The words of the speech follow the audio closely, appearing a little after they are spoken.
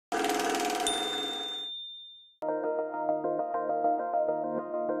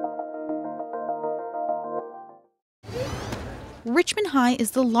Richmond High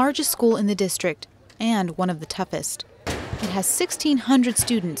is the largest school in the district and one of the toughest. It has 1,600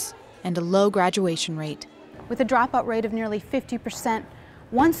 students and a low graduation rate. With a dropout rate of nearly 50%,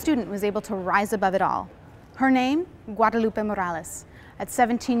 one student was able to rise above it all. Her name, Guadalupe Morales. At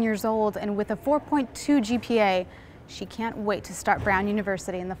 17 years old and with a 4.2 GPA, she can't wait to start Brown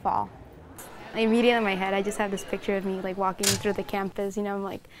University in the fall. Immediately in my head, I just have this picture of me like walking through the campus. You know, I'm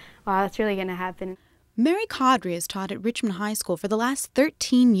like, wow, that's really gonna happen. Mary Caudry has taught at Richmond High School for the last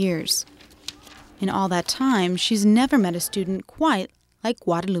 13 years. In all that time, she's never met a student quite like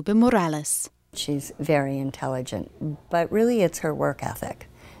Guadalupe Morales. She's very intelligent, but really it's her work ethic.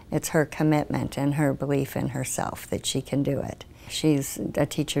 It's her commitment and her belief in herself that she can do it. She's a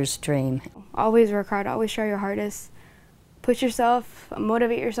teacher's dream. Always work hard, always try your hardest. Push yourself,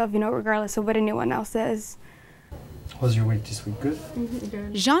 motivate yourself, you know, regardless of what anyone else says. Was your week this week good?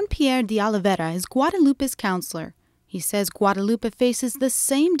 Jean-Pierre de Oliveira is Guadalupe's counselor. He says Guadalupe faces the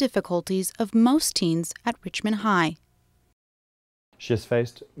same difficulties of most teens at Richmond High. She has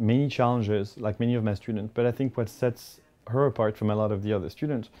faced many challenges, like many of my students, but I think what sets her apart from a lot of the other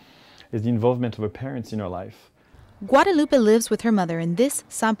students is the involvement of her parents in her life. Guadalupe lives with her mother in this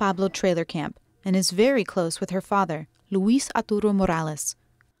San Pablo trailer camp and is very close with her father, Luis Arturo Morales.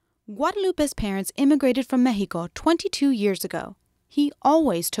 Guadalupe's parents immigrated from Mexico 22 years ago. He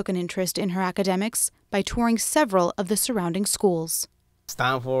always took an interest in her academics by touring several of the surrounding schools.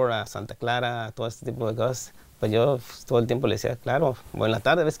 Stanford, Santa Clara, todo este tipo de cosas. Pues yo todo el tiempo le decía, claro, bueno, en la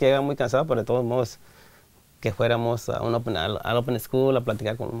tarde ves que llegaba muy cansado, pero de todos modos que fuéramos al open school a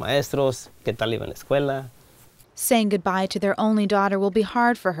platicar con los maestros, qué tal iba en la escuela. Saying goodbye to their only daughter will be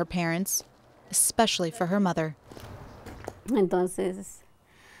hard for her parents, especially for her mother. Entonces,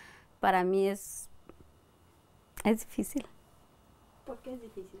 para mí es difícil. ¿Por qué es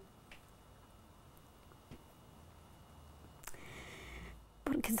difícil?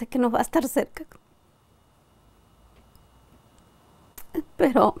 Porque sé que no va a estar cerca.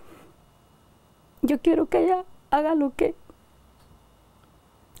 Pero yo quiero que ella haga lo que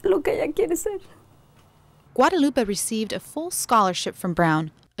ella quiere ser. Guadalupe received a full scholarship from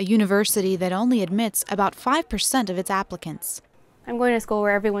Brown, a university that only admits about 5% of its applicants. I'm going to school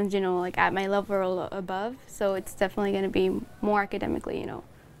where everyone's, you know, like at my level or above, so it's definitely going to be more academically, you know,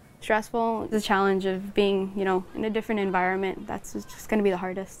 stressful. The challenge of being, you know, in a different environment, that's just going to be the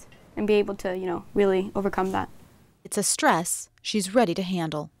hardest, and be able to, you know, really overcome that. It's a stress she's ready to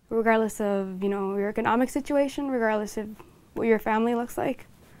handle. Regardless of, you know, your economic situation, regardless of what your family looks like,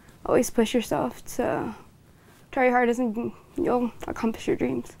 always push yourself to try your hardest and you'll accomplish your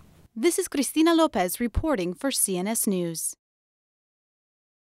dreams. This is Christina Lopez reporting for CNS News.